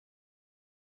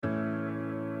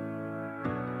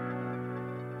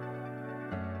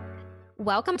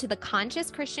Welcome to the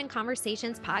Conscious Christian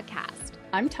Conversations podcast.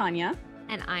 I'm Tanya.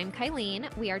 And I'm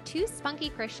Kylene. We are two spunky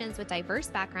Christians with diverse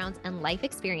backgrounds and life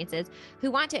experiences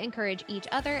who want to encourage each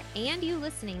other and you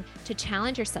listening to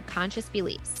challenge your subconscious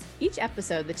beliefs. Each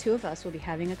episode, the two of us will be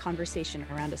having a conversation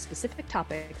around a specific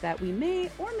topic that we may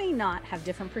or may not have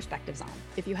different perspectives on.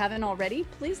 If you haven't already,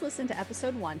 please listen to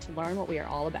episode 1 to learn what we are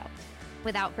all about.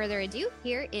 Without further ado,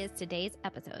 here is today's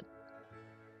episode.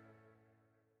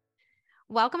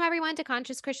 Welcome everyone to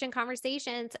Conscious Christian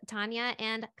Conversations. Tanya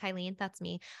and Kylene, that's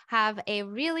me, have a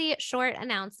really short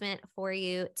announcement for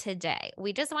you today.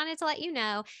 We just wanted to let you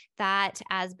know that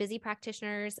as busy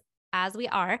practitioners as we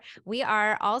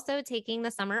are also taking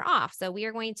the summer off. So we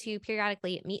are going to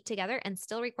periodically meet together and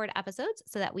still record episodes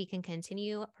so that we can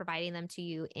continue providing them to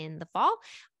you in the fall.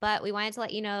 But we wanted to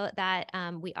let you know that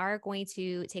we are going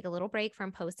to take a little break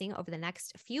from posting over the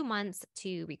next few months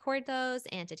to record those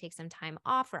and to take some time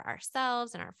off for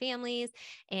ourselves and our families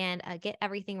and get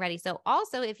everything ready. So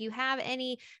also, if you have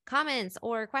any comments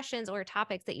or questions or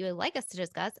topics that you would like us to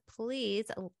discuss, please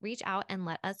reach out and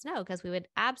let us know because we would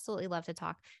absolutely love to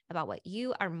talk about what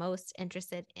you are most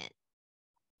interested in.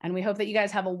 And we hope that you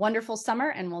guys have a wonderful summer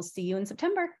and we'll see you in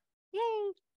September.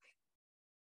 Yay!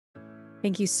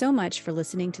 Thank you so much for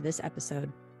listening to this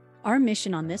episode. Our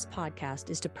mission on this podcast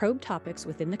is to probe topics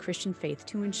within the Christian faith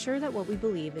to ensure that what we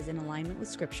believe is in alignment with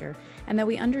Scripture and that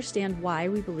we understand why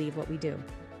we believe what we do.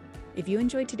 If you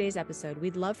enjoyed today's episode,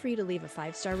 we'd love for you to leave a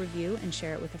 5-star review and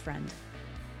share it with a friend.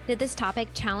 Did this topic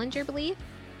challenge your belief?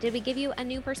 Did we give you a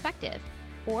new perspective?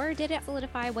 Or did it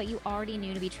solidify what you already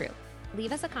knew to be true?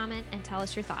 Leave us a comment and tell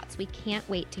us your thoughts. We can't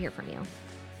wait to hear from you.